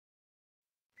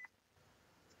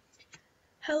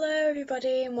Hello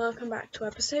everybody and welcome back to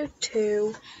episode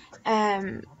 2.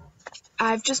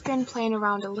 I've just been playing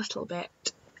around a little bit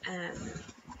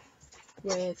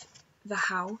with the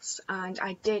house, and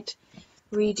I did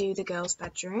redo the girls'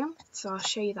 bedroom, so I'll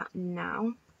show you that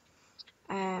now.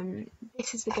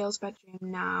 This is the girls' bedroom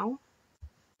now.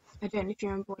 I don't know if you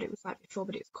remember what it was like before,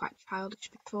 but it was quite childish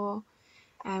before.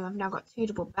 I've now got 2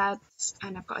 double beds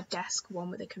and I've got a desk, one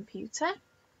with a computer.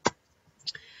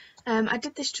 I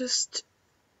did this just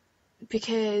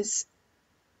because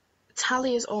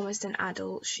Tally is almost an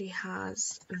adult. She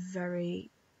has very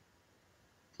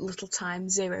little time,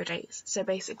 0 days. So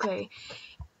basically,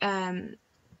 during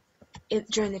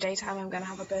the daytime I'm going to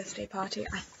have a birthday party.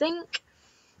 I think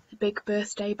a big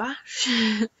birthday bash,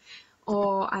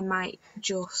 or I might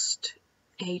just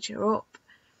age her up.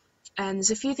 And there's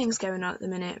a few things going on at the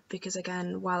minute because,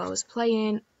 again, while I was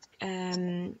playing,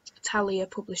 Talia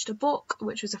published a book,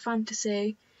 which was a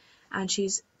fantasy, and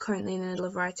she's currently in the middle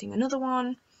of writing another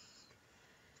one.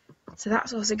 So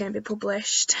that's also going to be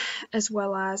published, as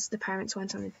well as the parents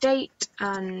went on a date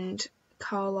and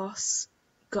Carlos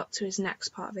got to his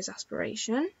next part of his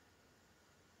aspiration.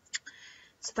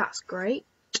 So that's great.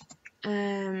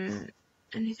 Anything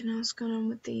else going on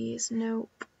with these?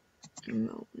 Nope.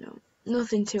 No.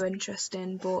 Nothing too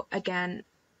interesting, but again,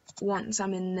 once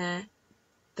I'm in the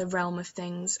realm of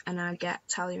things and I get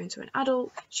Talia into an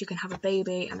adult, she can have a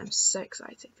baby, and I'm so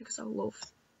excited because I love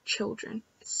children.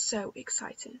 It's so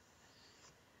exciting.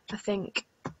 I think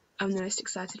I'm the most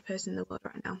excited person in the world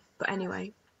right now. But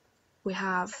anyway, we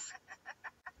have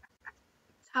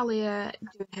Talia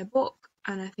doing her book,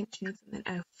 and I think she needs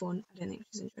something fun. I don't think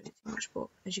she's enjoying it too much, but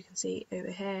as you can see over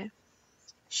here,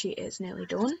 she is nearly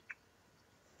done.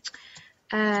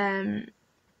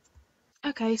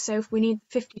 Okay, so we need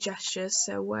 50 gestures,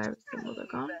 so where is the mother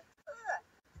gone?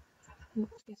 What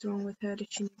is wrong with her? Did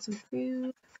she need some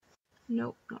food?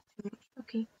 Nope, not too much.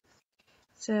 Okay.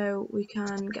 So we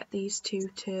can get these 2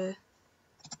 to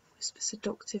whisper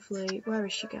seductively. Where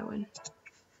is she going?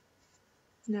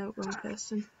 No, wrong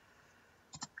person.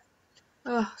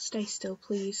 Oh, stay still,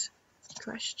 please.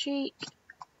 Caress cheek.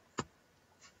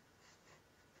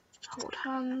 Hold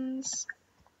hands.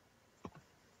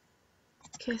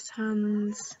 Kiss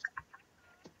hands.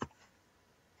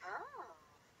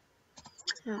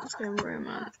 Now let's go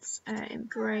romance.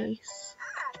 Embrace.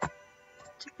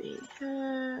 To be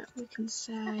her. We can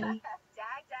say.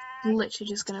 I'm literally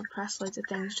just going to press loads of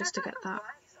things just to get that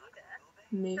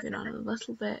moving on a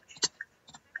little bit.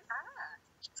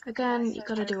 Again, you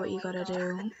gotta do what you gotta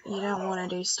do. You don't want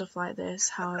to do stuff like this,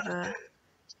 however,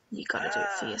 you gotta do it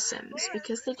for your Sims,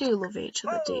 because they do love each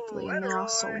other deeply and they are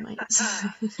soulmates,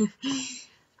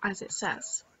 as it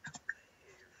says.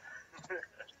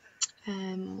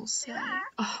 We'll say, oh,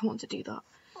 I want to do that,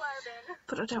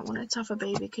 but I don't want her to have a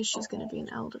baby because she's going to be an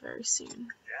elder very soon.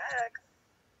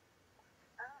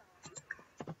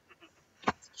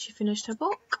 She finished her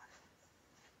book.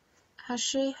 Has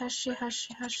she?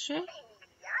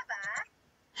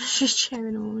 She's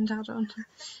cheering her mum and dad on.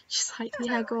 She's like,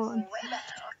 yeah, go on.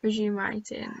 Resume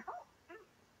writing.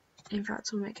 In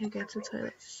fact, we'll make her go to the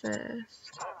toilet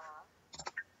first.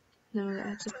 Then we'll get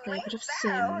her to play a bit of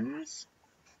Sims.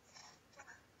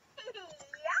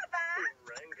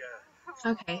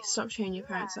 Okay, stop cheering your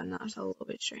parents on. That's a little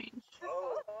bit strange.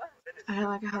 I don't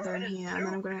like how they're in here, and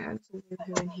then I'm going to go to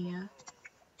Woohoo in here.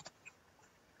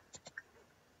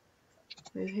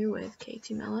 Woohoo with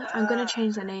Katie Miller. I'm going to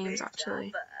change their names,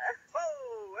 actually.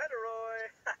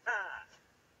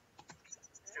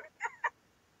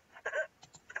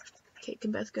 Kate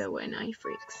can both go away now, you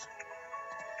freaks.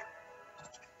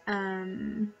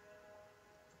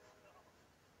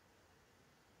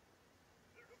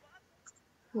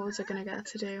 What was I going to get her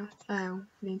to do? Oh,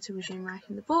 we need to resume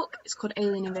writing the book. It's called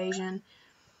Alien Invasion.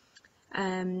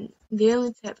 The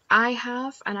only tip I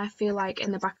have, and I feel like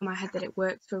in the back of my head that it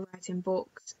works for writing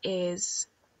books, is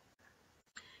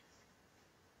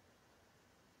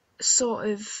sort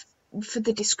of for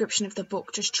the description of the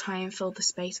book, just try and fill the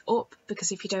space up,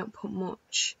 because if you don't put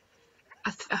much,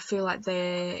 I feel like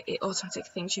it automatically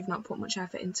thinks you've not put much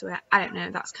effort into it. I don't know,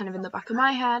 that's kind of in the back of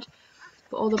my head,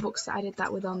 but all the books that I did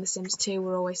that with on The Sims 2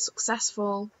 were always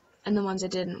successful, and the ones I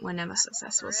didn't were never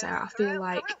successful, so I feel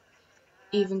like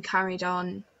even carried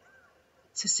on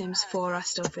to Sims 4, I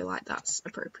still feel like that's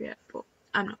appropriate, but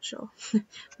I'm not sure.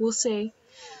 We'll see.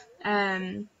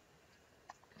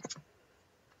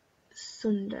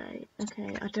 Sunday.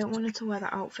 Okay, I don't want her to wear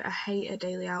that outfit. I hate her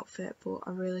daily outfit, but I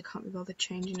really can't be bothered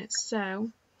changing it. So,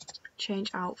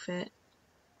 change outfit.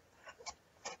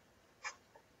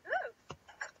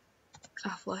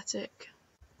 Athletic.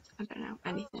 I don't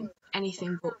know,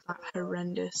 anything but that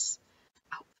horrendous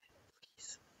outfit,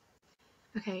 please.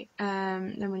 Okay,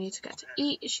 then we need to get to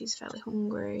eat. She's fairly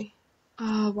hungry.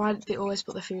 Oh, why did they always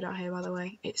put the food out here, by the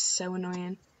way? It's so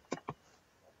annoying.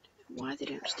 Why they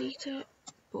don't just eat it,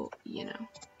 but you know.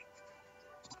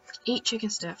 Eat chicken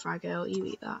stir fry, girl. You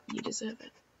eat that. You deserve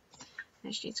it.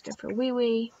 Then she needs to go for a wee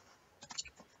wee.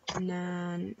 And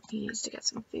then he needs to get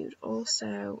some food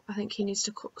also. I think he needs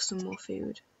to cook some more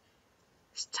food.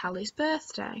 It's Tally's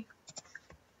birthday.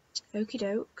 Okie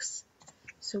dokes.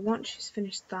 So once she's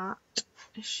finished that,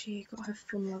 has she got her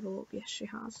fun level up? Yes, she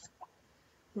has.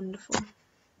 Wonderful.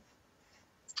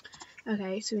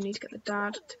 Okay, so we need to get the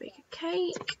dad to bake a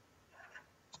cake.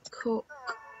 Cook.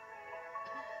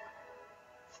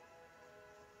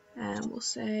 And we'll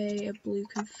say a blue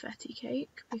confetti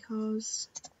cake because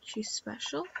she's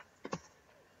special.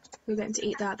 We're going to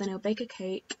eat that, then he'll bake a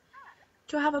cake.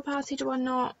 Do I have a party? Do I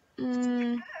not?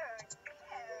 I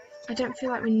don't feel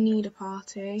like we need a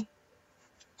party.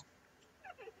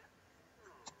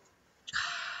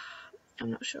 I'm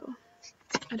not sure.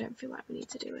 I don't feel like we need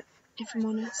to do it, if I'm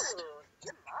honest.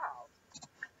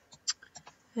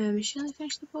 Is she nearly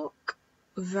finished the book?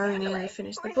 Very nearly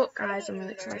finished the book, guys. I'm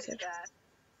really excited.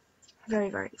 Very,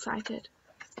 very excited.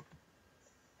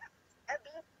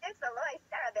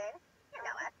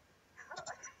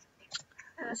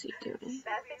 What's he doing?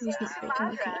 He's not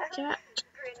baking the cake yet.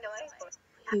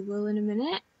 He will in a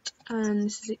minute. And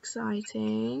this is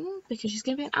exciting because she's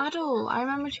going to be an adult. I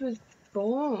remember she was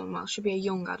born. Well, she'll be a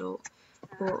young adult.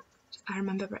 But I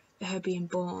remember her being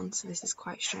born, so this is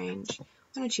quite strange.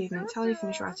 One achievement. Tally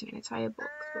finished writing an entire book.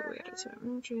 But we added to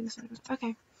it.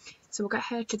 Okay. So we'll get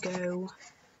her to go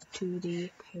to the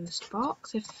post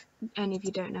box. If any of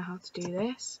you don't know how to do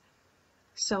this,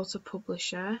 sell to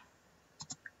publisher.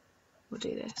 We'll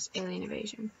do this, Alien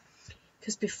Invasion.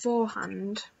 Because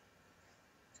beforehand,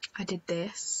 I did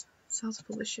this, sell to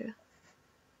publisher.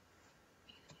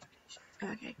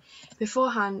 Okay,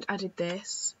 beforehand I did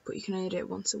this, but you can only do it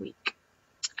once a week.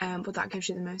 But that gives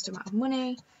you the most amount of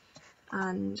money,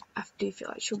 and I do feel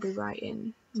like she'll be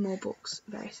writing more books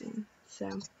very soon.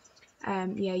 So,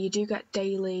 yeah, you do get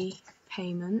daily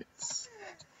payments.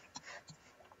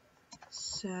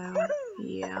 So,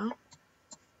 yeah.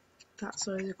 That's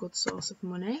always a good source of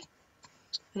money.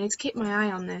 I need to keep my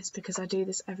eye on this because I do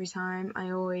this every time. I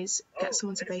always get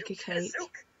someone to bake a cake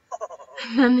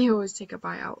and then they always take a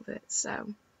bite out of it.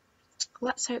 So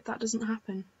let's hope that doesn't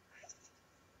happen.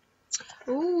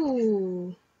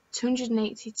 Ooh,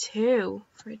 282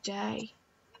 for a day.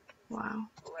 Wow.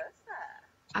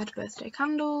 Add birthday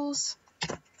candles.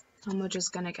 And we're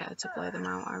just going to get her to blow them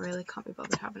out. I really can't be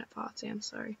bothered having a party, I'm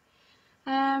sorry.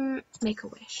 Make a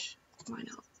wish. Why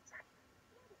not?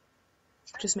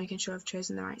 Just making sure I've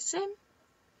chosen the right sim.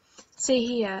 See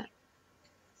here.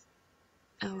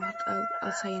 Oh,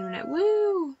 I'll tell you in a minute.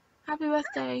 Woo! Happy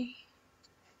birthday!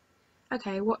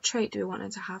 Okay, what trait do we want her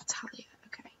to have? Talia.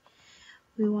 Okay.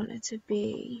 We want her to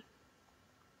be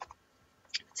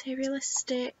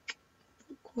materialistic,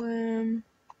 bookworm.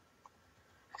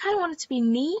 I kind of want her to be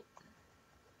neat.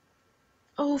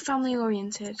 Oh, family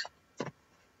oriented.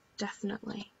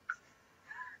 Definitely.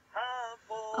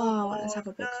 Oh, I want her to have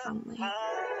a big family.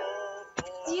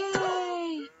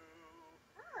 Yay!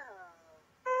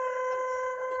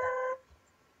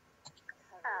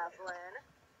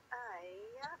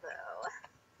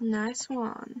 Nice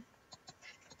one.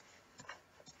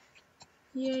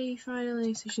 Yay,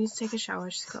 finally. So she needs to take a shower.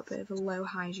 She's got a bit of a low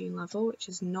hygiene level, which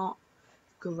is not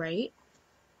great.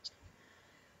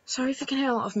 Sorry if you can hear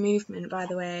a lot of movement, by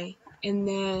the way. In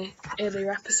the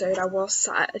earlier episode, I was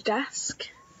sat at a desk.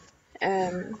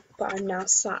 But I'm now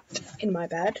sat in my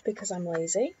bed because I'm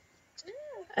lazy.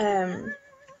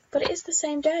 But it is the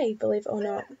same day, believe it or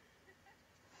not.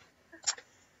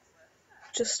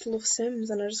 Just love Sims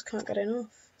and I just can't get enough.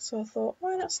 So I thought,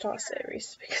 why not start a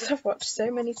series? Because I've watched so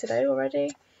many today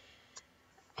already.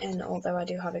 And although I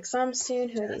do have exams soon,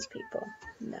 who are these people?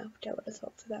 No, don't want to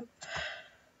talk to them.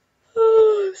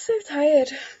 Oh, I'm so tired.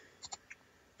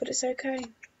 But it's okay,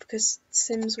 because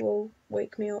Sims will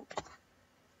wake me up.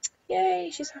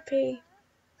 Yay, she's happy.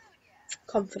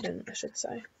 Confident, I should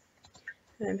say.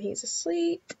 He's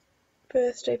asleep.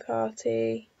 Birthday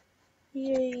party.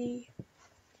 Yay.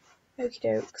 Okie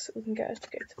dokes, we can get her to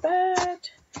go to bed.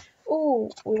 Oh,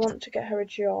 we want to get her a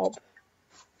job.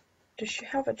 Does she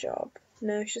have a job?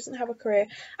 No, she doesn't have a career.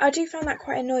 I do find that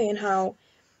quite annoying how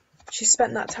she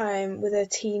spent that time with her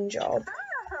teen job.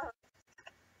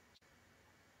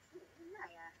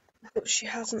 But she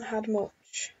hasn't had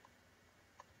much.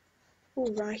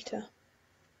 Oh, writer.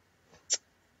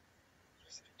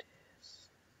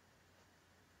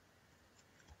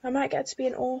 I might get to be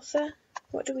an author.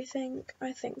 What do we think?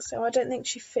 I think so. I don't think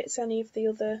she fits any of the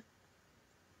other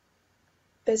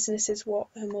businesses what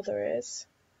her mother is.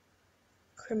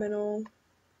 Criminal,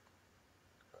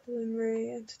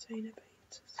 culinary, entertainer,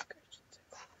 painter.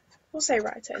 We'll say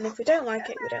writer, and if we don't like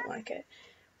it, we don't like it.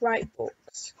 Write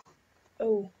books.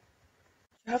 Oh,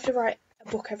 you have to write a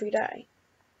book every day?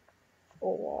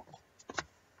 Or what?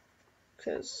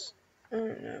 Because I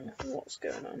don't know what's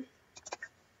going on.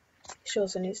 She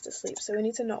also needs to sleep, so we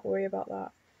need to not worry about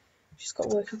that. She's got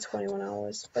work in 21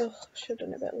 hours. Ugh, I should have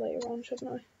done it a bit later on,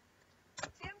 shouldn't I?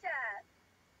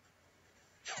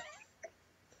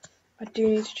 I do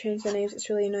need to change the names. It's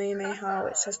really annoying me how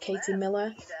it says Katie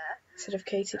Miller instead of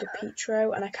Katie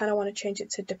DePietro, and I kind of want to change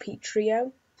it to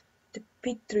DePietrio.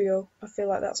 DePietrio. I feel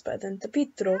like that's better than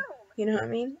DePietro. You know what I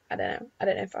mean? I don't know. I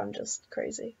don't know if I'm just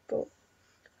crazy, but...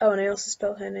 Oh, and I also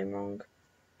spelled her name wrong.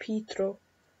 Pietro.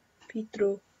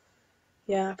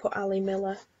 Yeah, I put Ali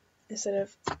Miller instead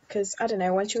of... Because, I don't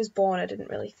know, when she was born I didn't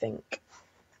really think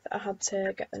that I had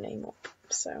to get the name up.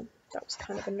 So, that was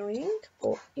kind of annoying,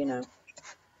 but, you know.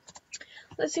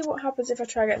 Let's see what happens if I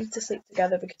try getting them to sleep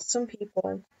together, because some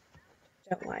people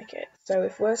don't like it. So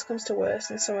if worse comes to worse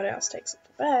and someone else takes up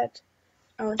the bed,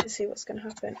 I want to see what's going to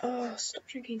happen. Oh, stop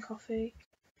drinking coffee.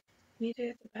 You need to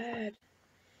get to bed.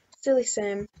 Silly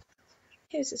Sim.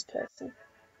 Who's this person?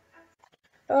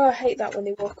 Oh, I hate that when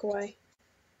they walk away.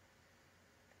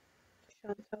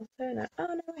 Chantal Turner. Oh,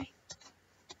 no way.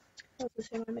 That was the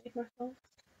sim I made myself.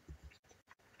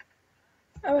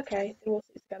 Oh, okay. They all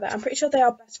sleep together. I'm pretty sure they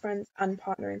are best friends and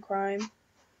partner in crime.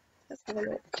 Let's have a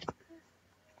look.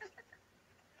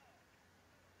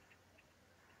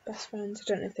 Best friends. I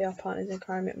don't know if they are partners in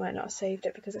crime. It might not have saved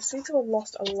it because I seem to have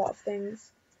lost a lot of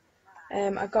things.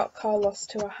 I got Carlos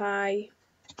to a high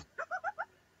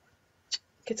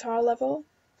guitar level,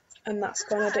 and that's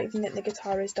gone. I don't even think the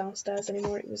guitar is downstairs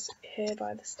anymore. It was here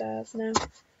by the stairs now.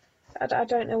 I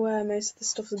don't know where most of the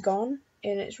stuff's gone,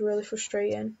 and it's really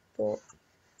frustrating, but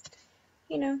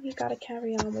you know, you gotta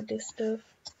carry on with this stuff.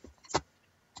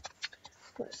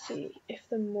 Let's see if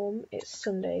the mum, it's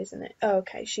Sunday, isn't it? Oh,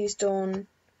 okay, she's done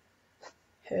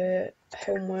her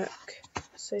homework,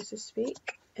 so to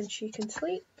speak, and she can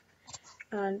sleep.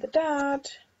 And the dad,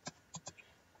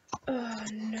 oh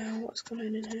no, what's going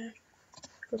on in here?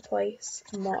 Replace,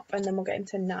 mop, and then we'll get him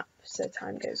to nap so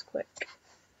time goes quick.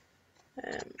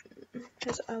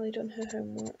 Has Ali done her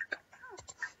homework?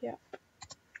 Yep.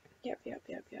 Okay,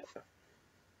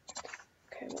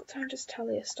 what time does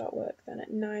Talia start work then?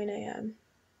 At 9 AM.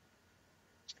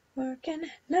 Working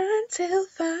 9 till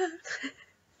 5.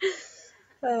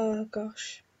 Oh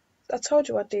gosh. I told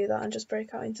you I'd do that and just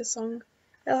break out into song.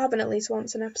 It'll happen at least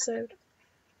once an episode.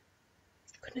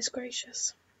 Goodness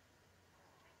gracious.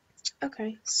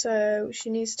 Okay, so she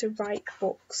needs to write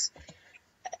books.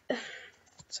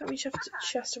 Does that mean she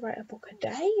has to write a book a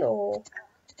day, or?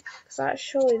 Because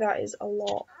surely that is a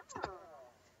lot.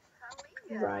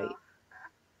 Right.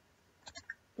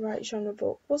 Write genre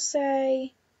book. We'll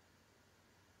say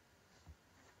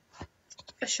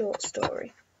a short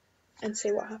story and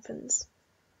see what happens.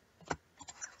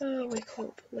 Oh, wake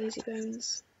up, lazy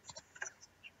bones.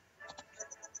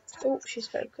 Oh, she's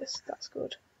focused. That's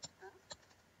good.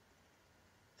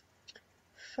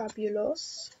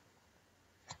 Fabulous.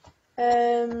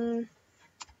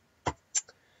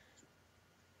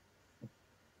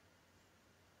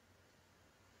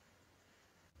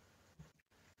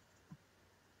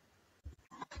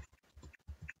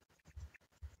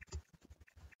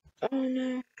 Oh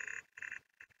no.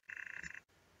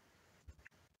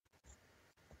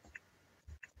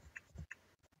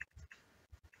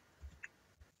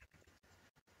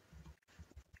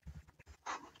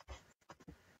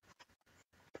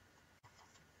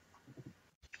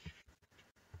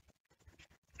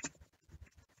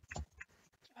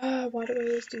 Ah, why do I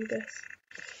always do this?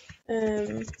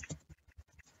 I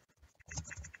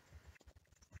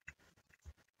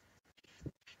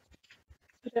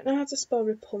don't know how to spell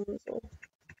Rapunzel.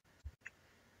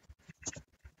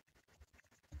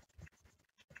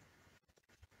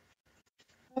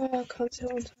 Oh, I can't see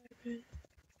what I'm typing.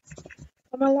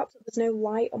 On my laptop there's no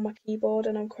light on my keyboard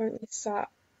and I'm currently sat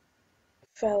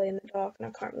fairly in the dark and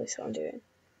I can't really see what I'm doing.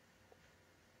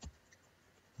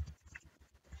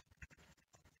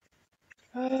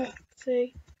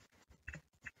 See.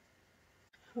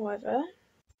 However,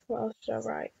 what else should I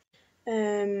write?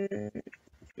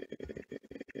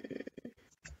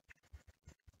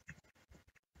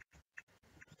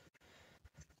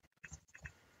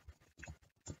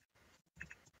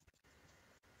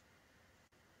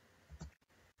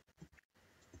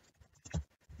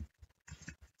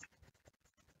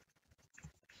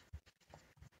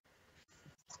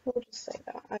 We'll just say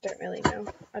that. I don't really know.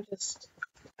 I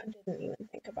didn't even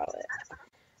think about it.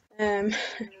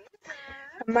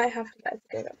 I might have to get to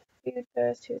go back to food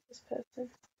first. Who's this person?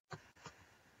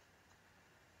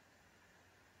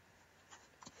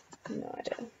 No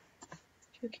idea.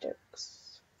 Okie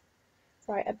dokes.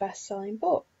 Write a best-selling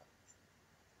book.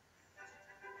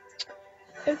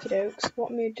 Okie dokes.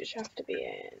 What mood does she have to be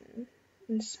in?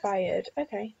 Inspired.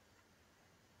 Okay.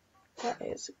 That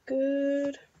is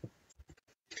good.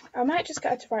 I might just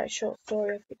get her to write a short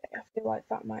story every day. I feel like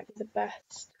that might be the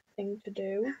best thing to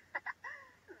do.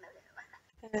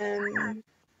 I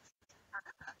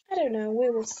don't know. We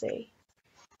will see.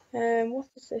 What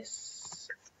is this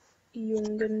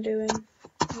young'un doing?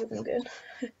 Young'un.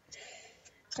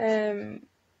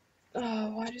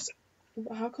 Oh,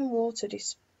 how can water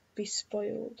be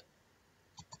spoiled?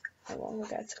 Oh well, we'll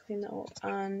get her to clean that up.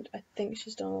 And I think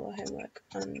she's done all her homework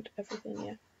and everything,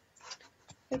 yeah.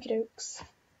 Okie dokes.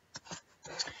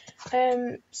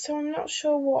 So I'm not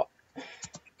sure what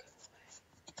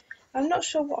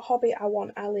hobby I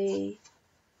want Ellie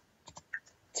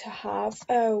to have.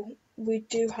 Oh, we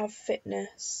do have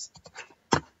fitness,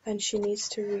 and she needs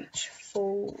to reach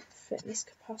full fitness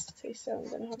capacity, so I'm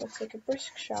going to have her take a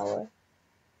brisk shower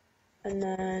and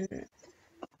then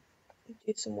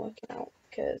do some working out,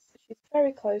 because she's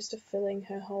very close to filling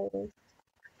her whole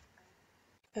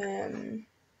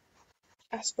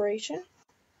aspiration.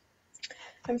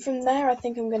 And from there, I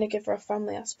think I'm going to give her a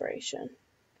family aspiration,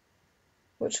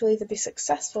 which will either be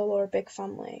successful or a big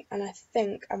family. And I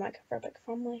think I might give her a big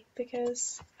family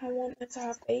because I want her to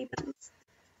have babies,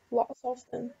 lots of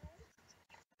them.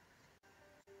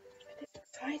 And it's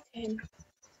exciting.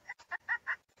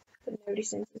 But nobody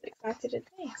seems as excited as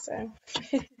me, so.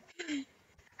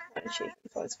 What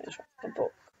achievements? Let's finish off the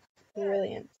book.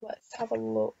 Brilliant. Let's have a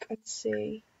look and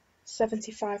see.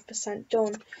 75%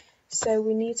 done. So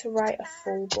we need to write a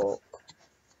full book.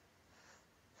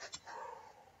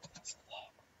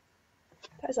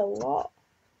 That is a lot.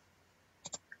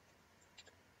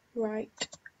 Write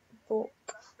book.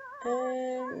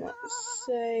 Let's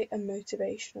say a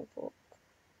motivational book.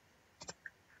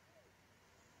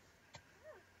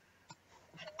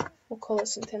 We'll call it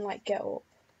something like Get Up.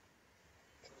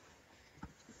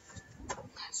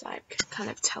 It's like kind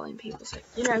of telling people, so,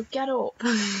 you know, get up.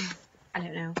 I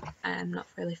don't know. Not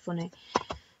really funny.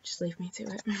 Just leave me to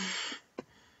it.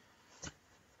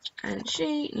 And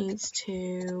she needs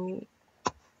to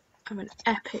have an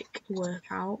epic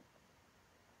workout.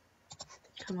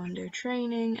 Commando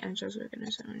training and just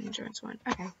organize an endurance one.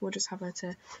 Okay, we'll just have her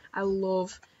to. I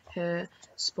love her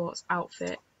sports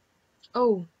outfit.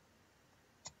 Oh,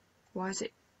 why is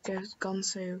it gone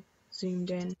so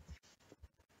zoomed in?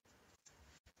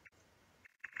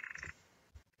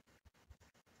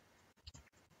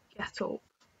 Get up.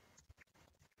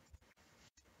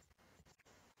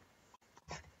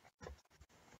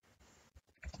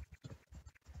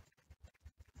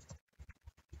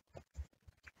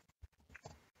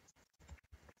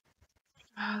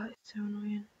 Oh, that's so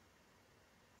annoying.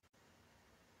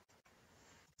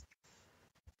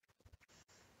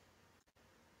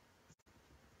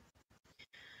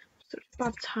 Such a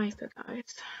bad typer,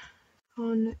 guys.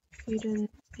 Confident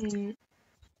in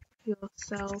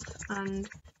yourself and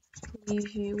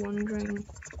leave you wondering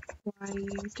why you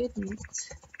didn't.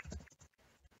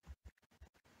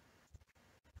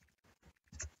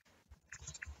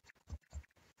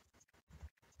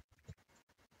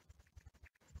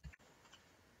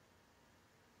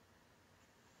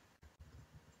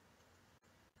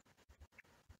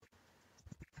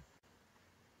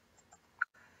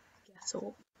 Guess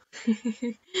all.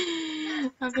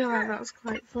 I feel like that's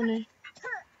quite funny.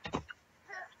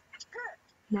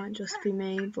 Might just be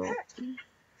me, but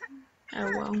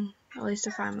oh well, at least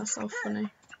I find myself funny.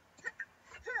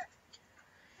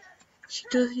 She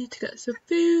does need to get some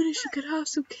food and she could have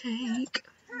some cake.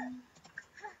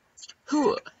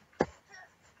 Huh.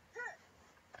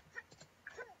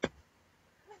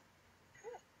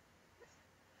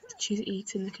 She's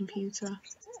eating the computer.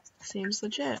 Seems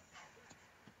legit.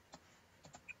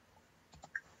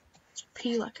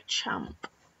 Pee like a champ.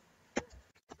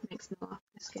 Makes me laugh,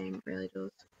 this game, it really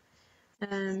does.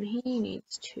 He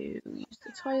needs to use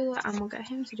the toilet and we'll get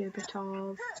him to do a bit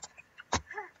of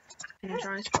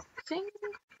energized boxing.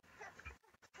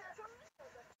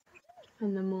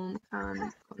 And the mum can go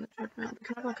on the treadmill. We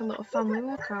can have like a little family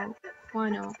workout. Why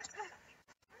not?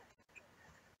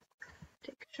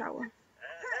 Take a shower.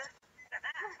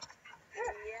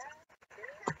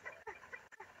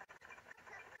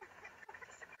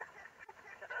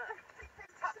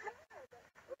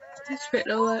 His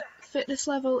fitness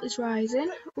level is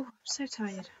rising. Oh, I'm so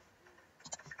tired.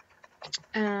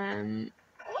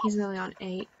 He's nearly on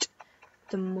 8.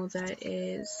 The mother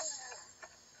is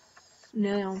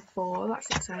nearly on 4. That's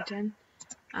exciting.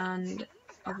 And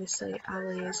obviously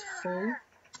Ali is full.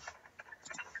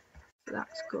 So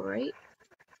that's great.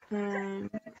 Let's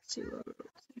see what we're up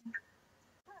to.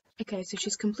 Okay, so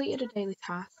she's completed a daily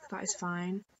task. That is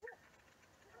fine.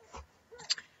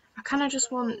 I kind of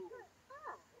just want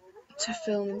to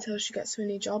film until she gets to a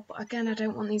new job, but again, I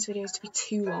don't want these videos to be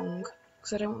too long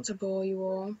because I don't want to bore you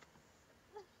all.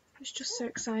 It's just so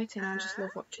exciting. I just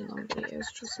love watching long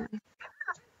videos, trust me.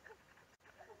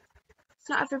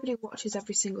 Not everybody watches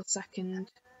every single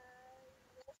second.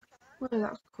 Well,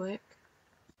 that was quick.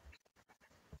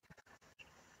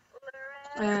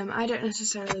 I don't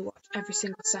necessarily watch every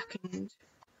single second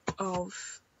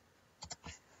of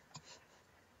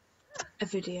a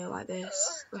video like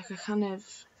this. Like, I kind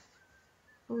of...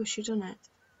 Oh, has she done it?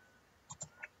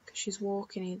 Because she's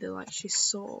walking either like she's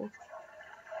sore.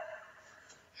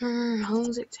 How long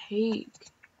does it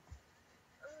take?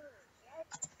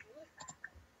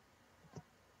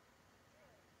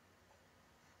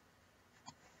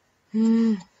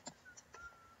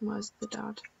 Where's the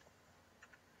dad?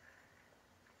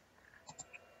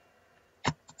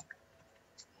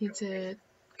 Need to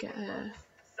get her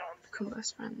become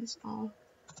best friends. Oh,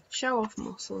 show off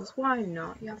muscles. Why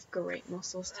not? You have great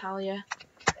muscles, Talia.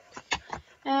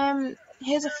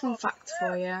 Here's a fun fact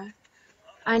for you.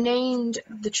 I named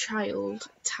the child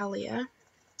Talia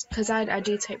because I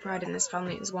do take pride in this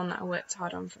family. It was one that I worked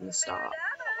hard on from the start.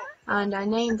 And I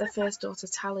named the first daughter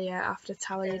Talia after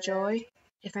Talia Joy.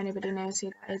 If anybody knows who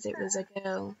that is, it was a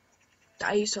girl that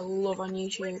I used to love on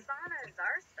YouTube.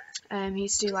 He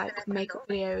used to do like makeup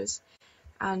videos,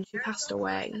 and she passed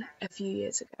away a few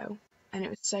years ago, and it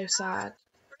was so sad.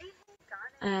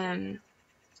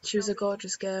 She was a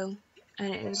gorgeous girl,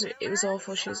 and it was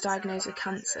awful. She was diagnosed with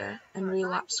cancer and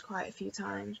relapsed quite a few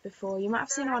times before. You might have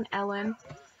seen her on Ellen.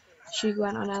 She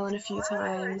went on Ellen a few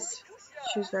times.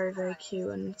 She was very, very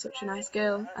cute and such a nice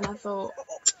girl, and I thought,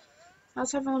 I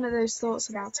was having one of those thoughts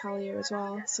about Talia as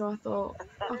well, so I thought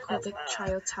I'll call the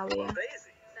child Talia.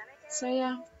 So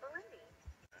yeah,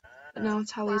 but now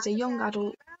Talia's a young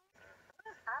adult.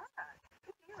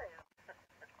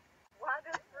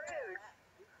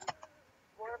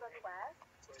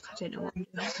 I don't know what I'm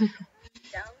doing.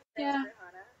 Yeah,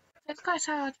 it's quite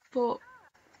sad, but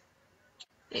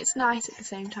it's nice at the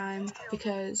same time,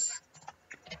 because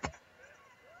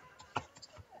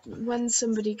when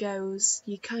somebody goes,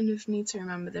 you kind of need to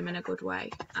remember them in a good way,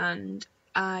 and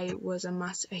I was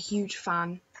a huge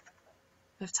fan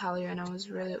of Talia, and I was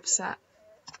really upset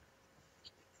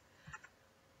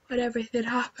when everything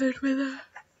happened with her.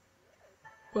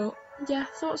 But yeah,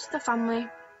 thoughts of the family.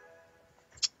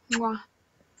 Mwah.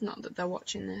 Not that they're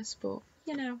watching this, but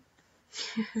you know.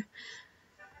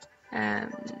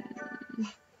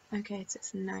 Okay, so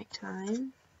it's night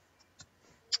time.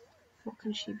 What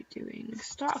can she be doing?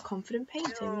 Start a confident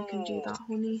painting. You can do that,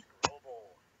 honey.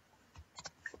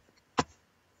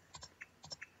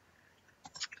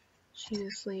 She's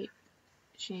asleep.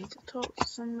 She needs to talk to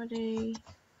somebody.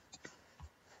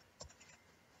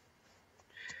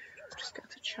 Just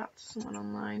got to chat to someone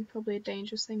online. Probably a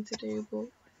dangerous thing to do, but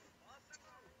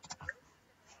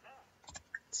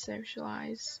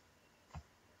socialise.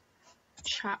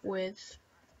 Chat with.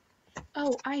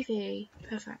 Oh, Ivy.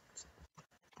 Perfect.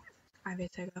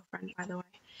 Ivy's her girlfriend, by the way.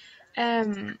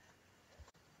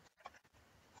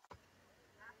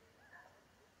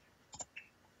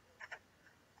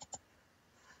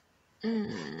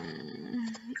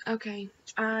 Okay,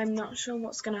 I'm not sure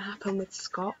what's going to happen with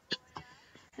Scott.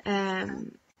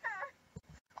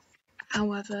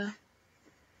 However,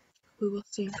 we will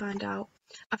soon find out.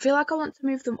 I feel like I want to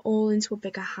move them all into a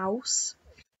bigger house,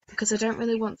 because I don't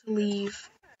really want to leave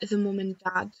the mum and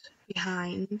dad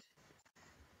behind.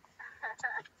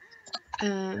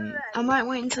 I might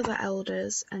wait until they're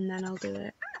elders and then I'll do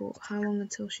it, but how long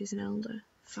until she's an elder?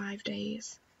 5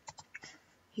 days.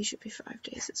 He should be 5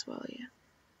 days as well, yeah.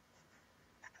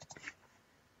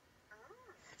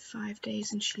 5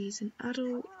 days and she's an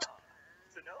adult.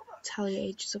 Talia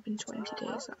ages up in 20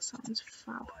 days, that sounds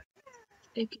fab.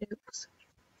 Okie dokes.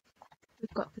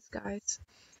 We've got this, guys.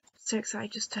 So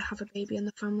excited just to have a baby in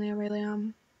the family, I really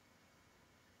am.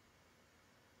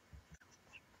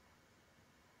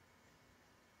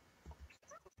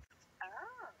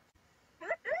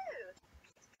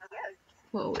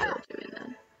 What are we all doing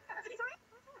then?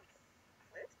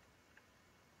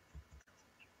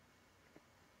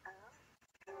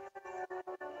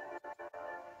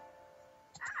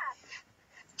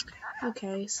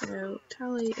 Okay, so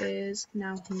Tally is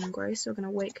now hungry, so we're going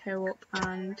to wake her up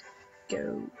and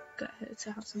go get her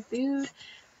to have some food,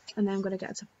 and then I'm going to get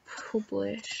her to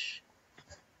publish.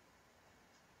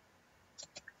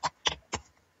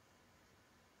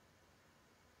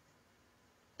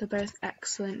 They're both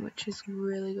excellent, which is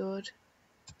really good.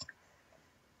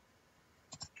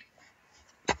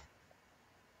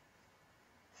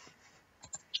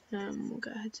 We'll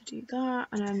get her to do that,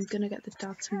 and I'm going to get the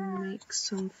dad to make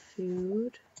some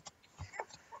food.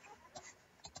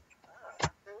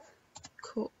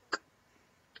 Cook.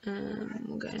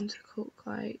 We'll get him to cook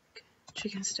like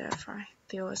chicken stir fry.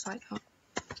 They always like that.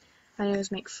 And he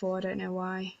always make 4, I don't know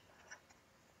why.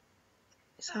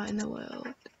 It's out in the world.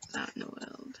 It's out in the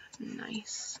world.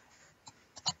 Nice.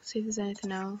 See if there's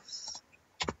anything else.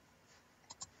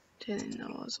 Don't think there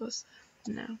was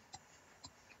there? No.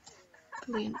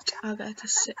 Brilliant. I'll get her to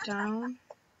sit down.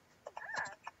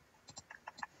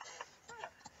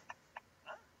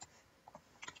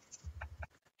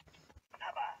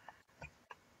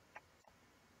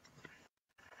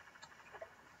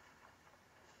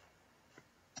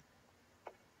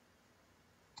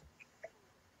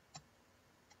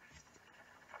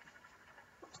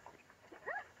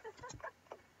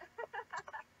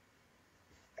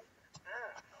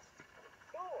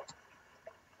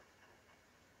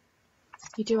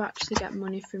 You do actually get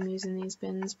money from using these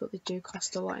bins, but they do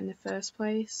cost a lot in the first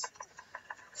place.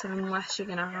 So unless you're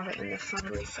going to have it in the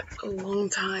family for a long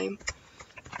time.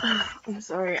 I'm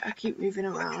sorry, I keep moving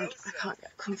around. I can't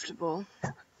get comfortable.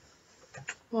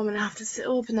 Well, I'm going to have to sit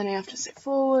up, and then I have to sit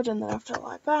forward, and then I have to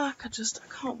lie back. I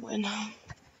can't win.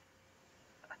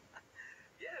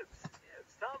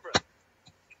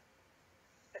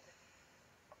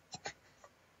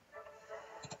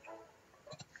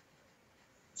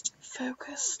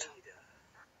 Focused.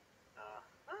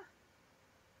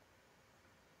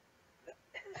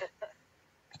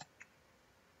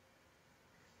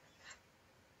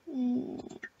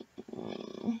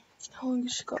 How long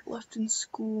has she got left in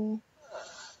school?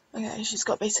 Okay, she's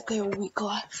got basically a week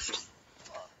left.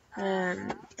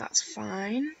 That's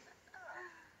fine.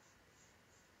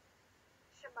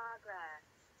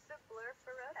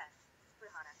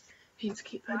 Need to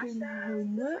keep her doing her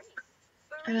homework.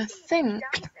 And I think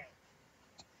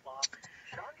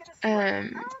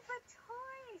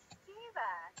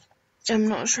I'm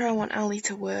not sure I want Ali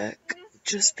to work,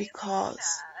 just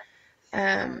because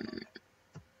I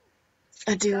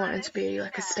do want her to be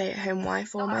like a stay-at-home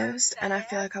wife almost, and I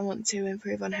feel like I want to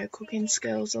improve on her cooking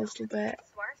skills a little bit.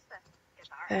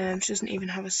 She doesn't even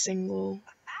have a single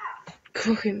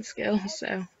cooking skill,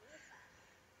 so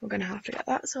we're gonna have to get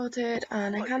that sorted.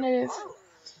 And I kind of,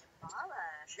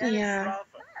 yeah,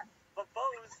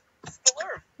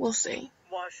 we'll see.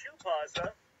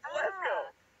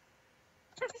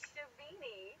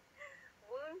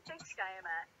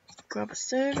 Grab a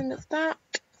serving of that,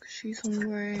 because she's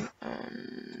hungry,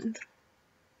 and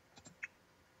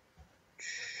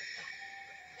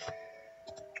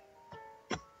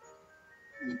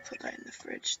put that in the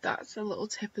fridge. That's a little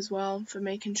tip as well for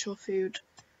making sure food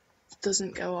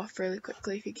doesn't go off really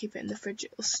quickly. If you keep it in the fridge,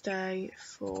 it will stay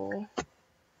for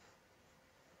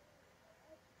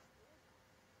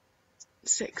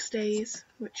 6 days,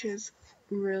 which is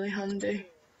really handy.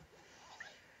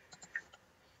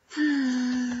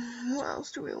 What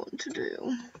else do we want to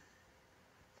do?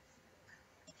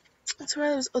 So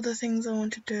there's other things I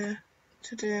wanted to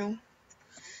do.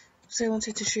 So I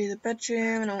wanted to show you the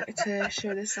bedroom, and I wanted to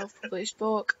show the self-published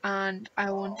book, and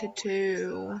I wanted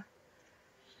to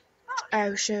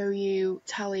show you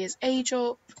Talia's age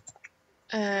up.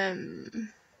 I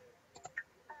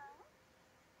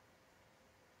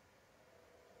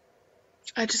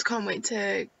just can't wait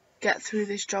to get through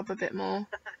this job a bit more.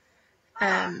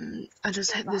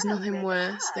 There's nothing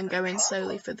worse than going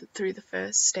slowly through the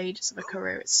first stages of a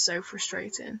career. It's so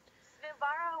frustrating,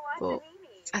 but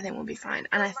I think we'll be fine.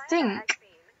 And I think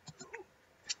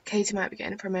Katie might be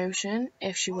getting a promotion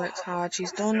if she works hard.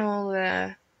 She's done all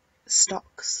the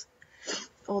stocks,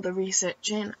 all the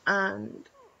researching, and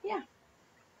yeah,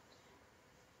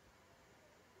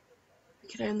 we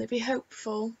can only be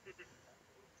hopeful.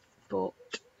 But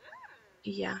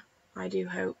yeah, I do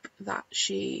hope that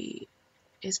she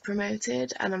is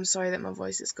promoted, and I'm sorry that my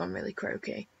voice has gone really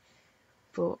croaky,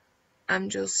 but I'm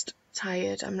just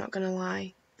tired, I'm not gonna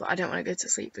lie, but I don't want to go to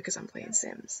sleep because I'm playing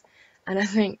Sims, and I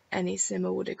think any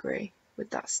Simmer would agree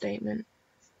with that statement.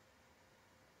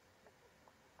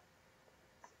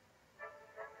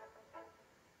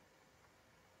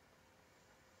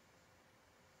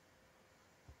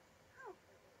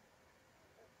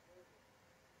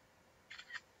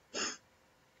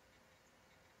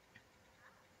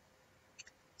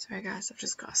 Sorry guys, I've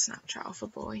just got a Snapchat off a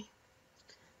boy.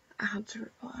 I had to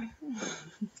reply.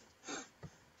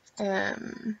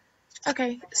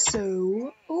 Okay,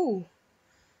 so, oh,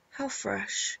 how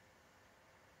fresh.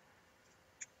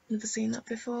 Never seen that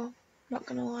before, not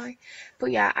gonna lie.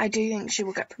 But yeah, I do think she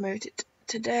will get promoted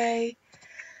today.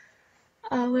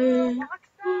 Ali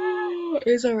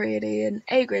is already an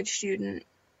A-grade student.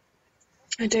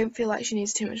 I don't feel like she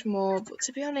needs too much more, but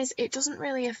to be honest, it doesn't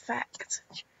really affect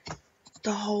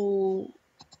the whole...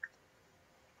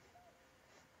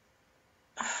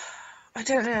 I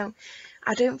don't know.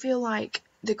 I don't feel like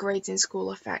the grades in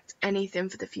school affect anything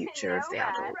for the future of the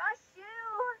adult.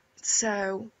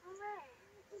 So,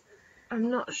 I'm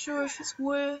not sure if it's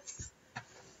worth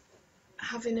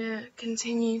having her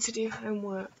continue to do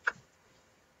homework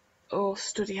or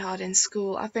study hard in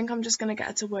school. I think I'm just going to get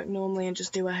her to work normally and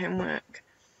just do her homework.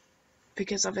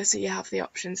 Because obviously you have the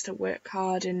options to work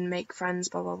hard and make friends,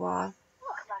 blah blah blah.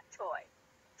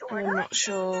 And I'm not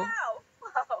sure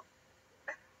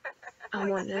I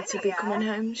want her to be coming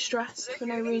home stressed for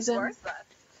no reason.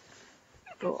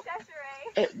 But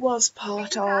it was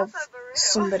part of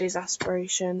somebody's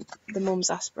aspiration, the mum's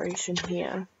aspiration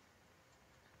here.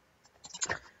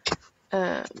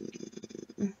 Have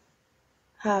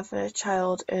a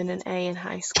child earn an A in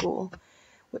high school,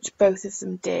 which both of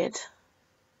them did.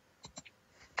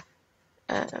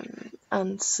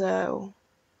 And so,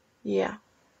 yeah.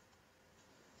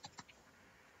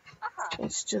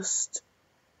 It's just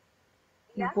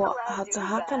what had to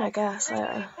happen, I guess.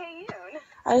 I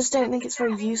just don't think it's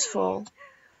very useful.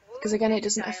 Because again, it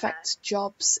doesn't affect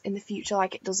jobs in the future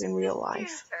like it does in real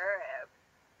life.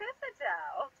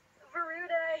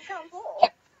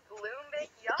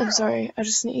 I'm sorry, I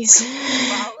just sneezed.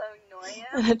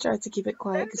 And I tried to keep it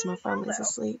quiet because my family's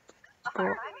asleep.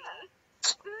 But,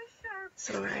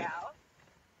 sorry.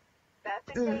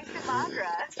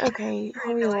 Okay,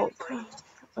 hurry up.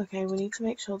 Okay, we need to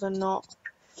make sure they're not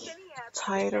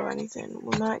tired or anything.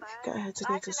 We might get her to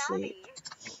go to sleep.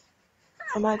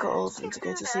 I might get all of them to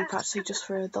go to sleep actually just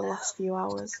for the last few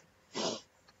hours.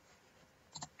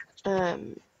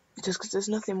 Just because there's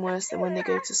nothing worse than when they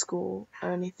go to school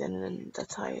or anything and they're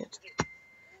tired.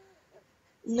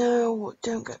 No,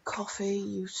 don't get coffee,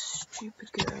 you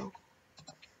stupid girl.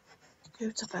 Go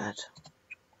to bed.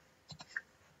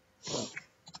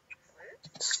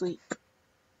 Sleep.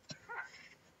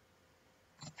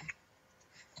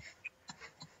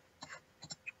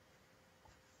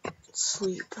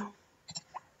 Sleep.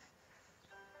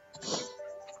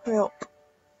 Hurry up.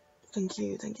 Thank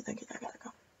you.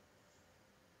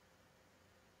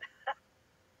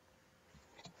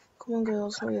 Come on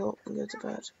girls, hurry up and go to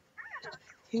bed.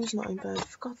 Who's not in bed?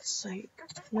 For God's sake.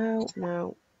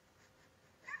 No.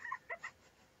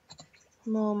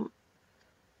 Mom.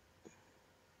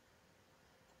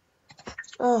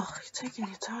 Oh, you're taking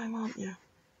your time, aren't you?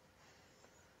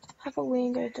 Have a wee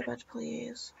and go to bed,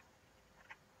 please.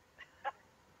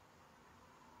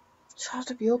 Try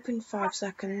to be up in 5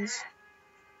 seconds.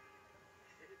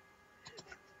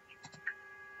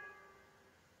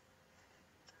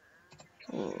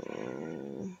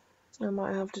 I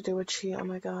might have to do a cheat on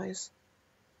my guys.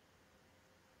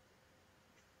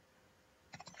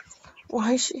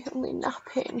 Why is she only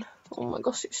napping? Oh my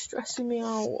gosh, it's stressing me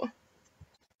out.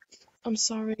 I'm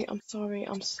sorry. I am sorry.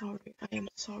 I'm sorry,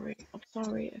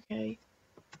 okay?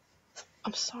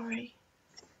 I'm sorry.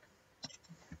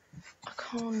 I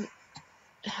can't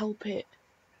help it.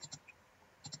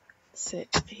 Sit.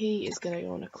 He is gonna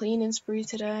go on a cleaning spree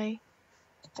today.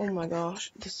 Oh my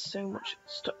gosh, there's so much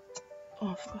stuff.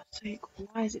 Oh, for God's sake,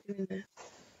 why is it doing this?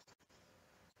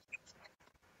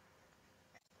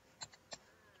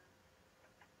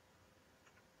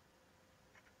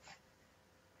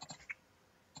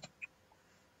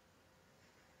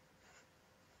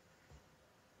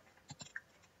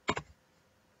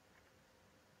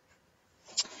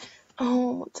 Oh,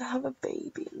 I want to have a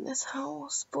baby in this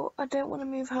house, but I don't want to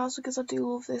move house because I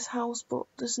do love this house, but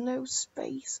there's no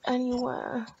space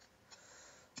anywhere.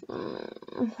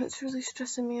 It's really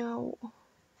stressing me out.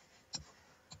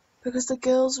 Because the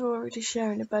girls are already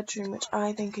sharing a bedroom, which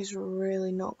I think is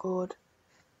really not good.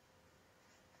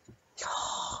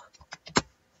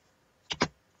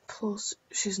 Plus,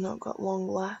 she's not got long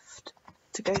left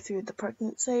to go through the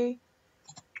pregnancy.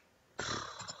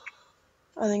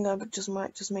 I think I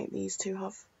might just make these two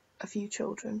have a few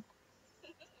children.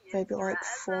 Maybe like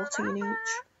 14 each.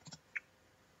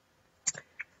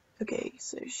 Okay,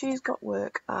 so she's got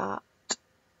work at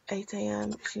 8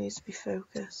 AM. She needs to be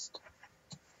focused.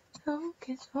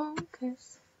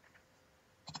 Focus.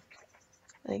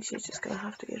 I think she's just gonna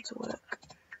have to go to work.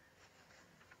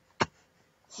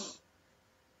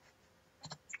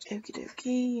 Okie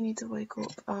dokie, you need to wake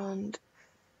up and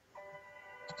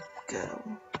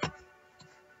go.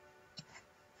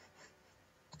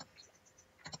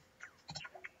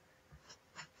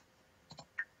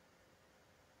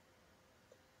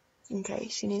 Okay,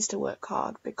 she needs to work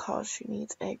hard because she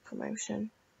needs a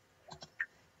promotion.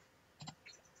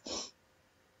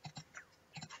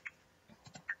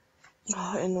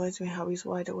 Oh, it annoys me how he's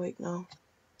wide awake now.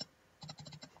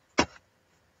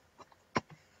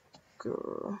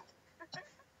 Grr.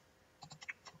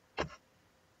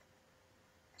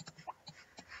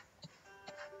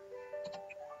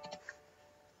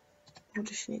 What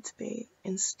does she need to be?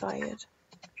 Inspired.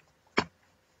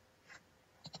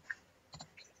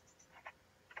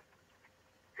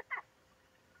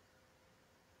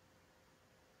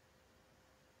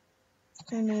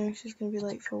 I know, she's going to be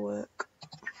late for work.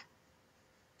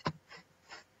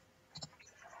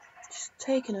 She's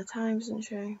taking her time, isn't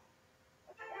she?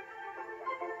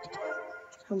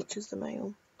 How much is the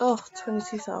mail? Oh,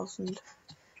 22,000.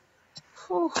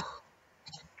 Whew.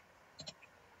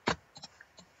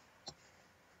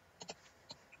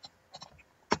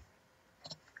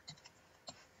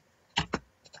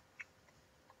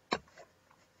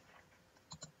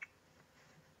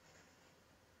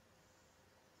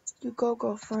 You go,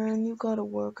 girlfriend. You gotta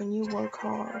work and you work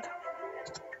hard.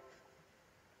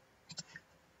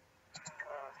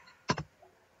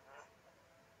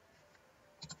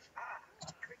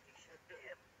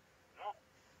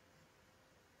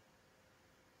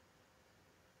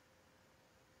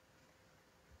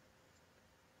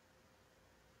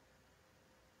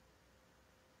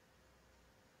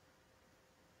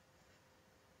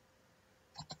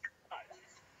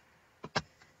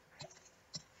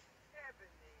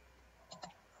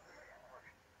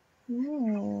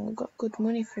 Got good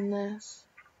money from this.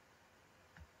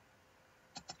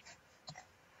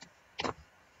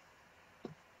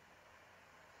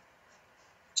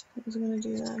 What was I gonna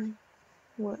do then?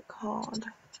 Work hard.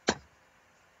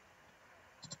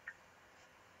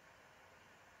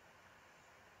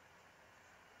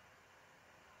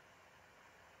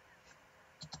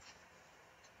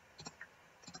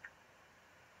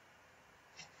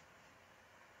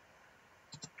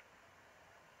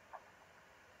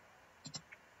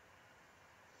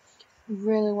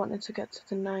 Really wanted to get to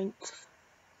the 9th.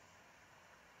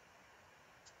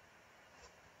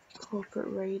 Corporate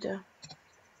Raider.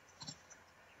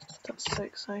 That's so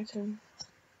exciting.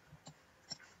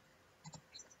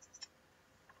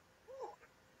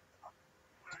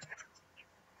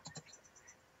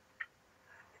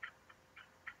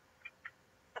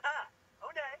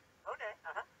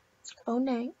 Oh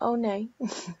nay, oh nay.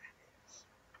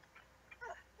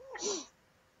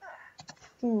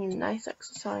 Nice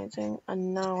exercising,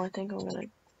 and now I think I'm gonna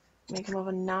make him have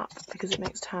a nap because it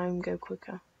makes time go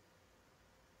quicker.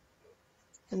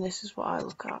 And this is what I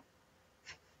look at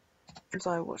as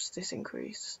I watch this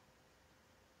increase.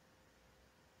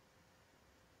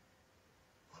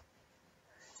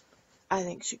 I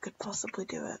think she could possibly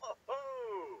do it.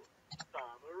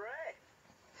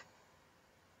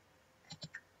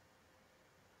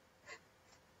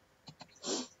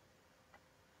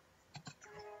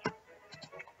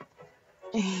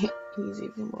 He's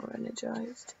even more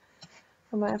energized.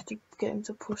 I might have to get him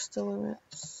to push the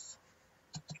limits.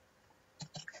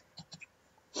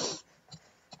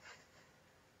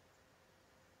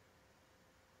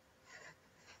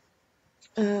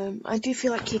 I do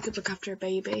feel like he could look after a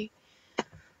baby,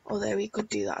 although he could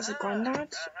do that as a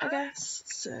granddad, I guess,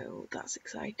 so that's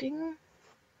exciting.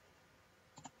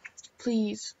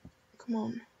 Please, come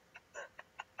on.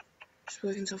 Just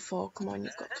working till 4, come on,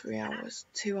 you've got 3 hours,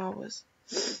 2 hours.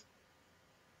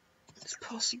 It's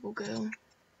possible, girl.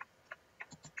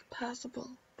 Possible.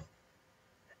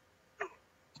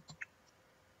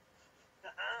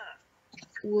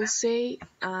 We'll see,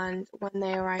 and when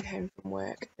they arrive home from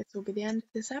work, this will be the end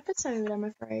of this episode, I'm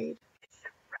afraid.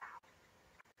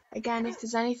 Again, if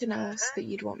there's anything else that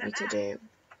you'd want me to do,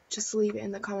 just leave it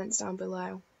in the comments down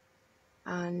below,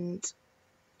 and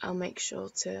I'll make sure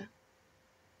to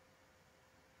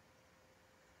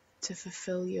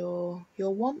fulfill your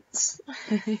wants.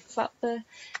 Is that the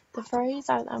phrase?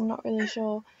 I'm not really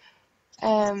sure.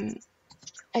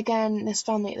 Again, this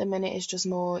family at the minute is just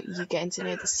more you getting to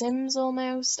know the Sims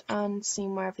almost and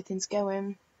seeing where everything's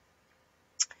going.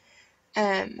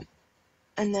 And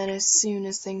then as soon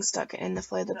as things start getting in the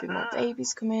flow, there'll be more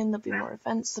babies come in, there'll be more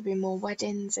events, there'll be more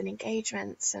weddings and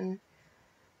engagements and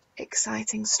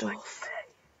exciting stuff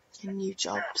and new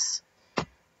jobs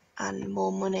and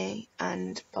more money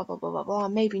and blah blah blah blah blah.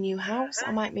 Maybe new house.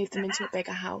 I might move them into a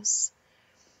bigger house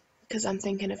because I'm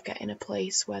thinking of getting a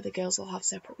place where the girls will have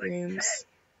separate rooms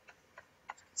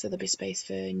so there'll be space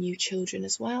for new children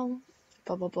as well,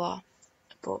 blah blah blah.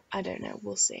 But I don't know,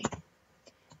 we'll see.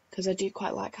 Because I do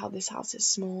quite like how this house is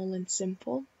small and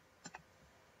simple.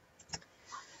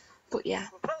 But yeah,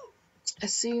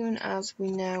 as soon as we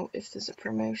know if there's a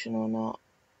promotion or not,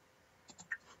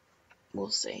 we'll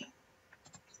see.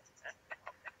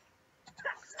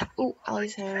 Oh,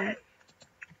 Ali's home.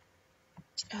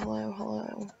 Hello,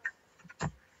 hello.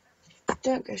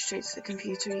 Don't go straight to the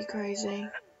computer, are you crazy?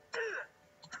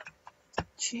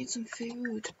 She needs some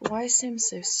food. Why is Sims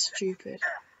so stupid?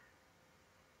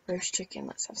 Roast chicken,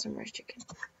 let's have some roast chicken.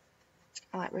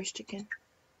 I like roast chicken.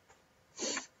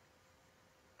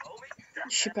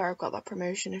 She better have got that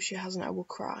promotion. If she hasn't, I will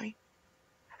cry.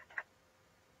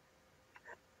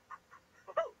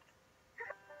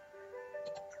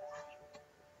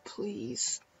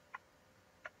 Please.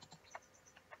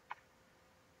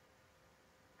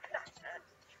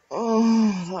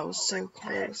 Oh, that was so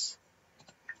close.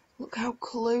 Look how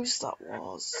close that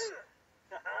was.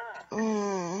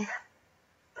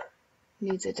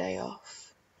 Needs a day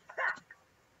off.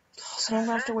 So I'm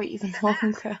gonna have to wait even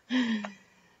longer.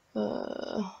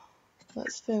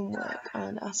 Let's film work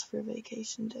and ask for a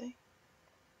vacation day.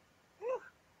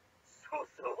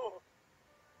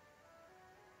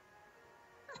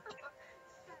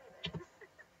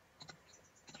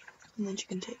 And then she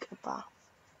can take a bath.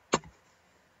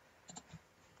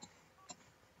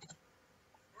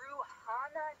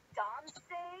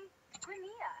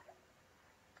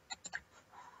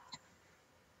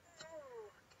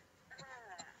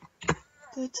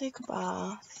 Go take a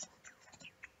bath.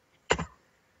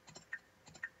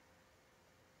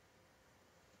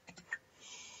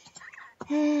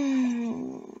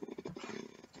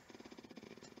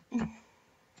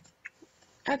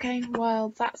 Okay,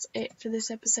 well that's it for this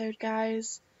episode,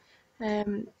 guys.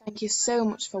 Thank you so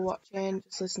much for watching,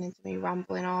 just listening to me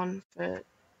rambling on for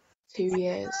 2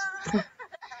 years.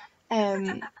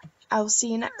 I'll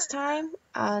see you next time,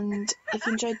 and if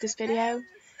you enjoyed this video,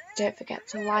 don't forget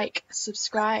to like,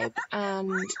 subscribe,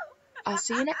 and I'll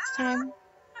see you next time.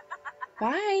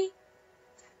 Bye!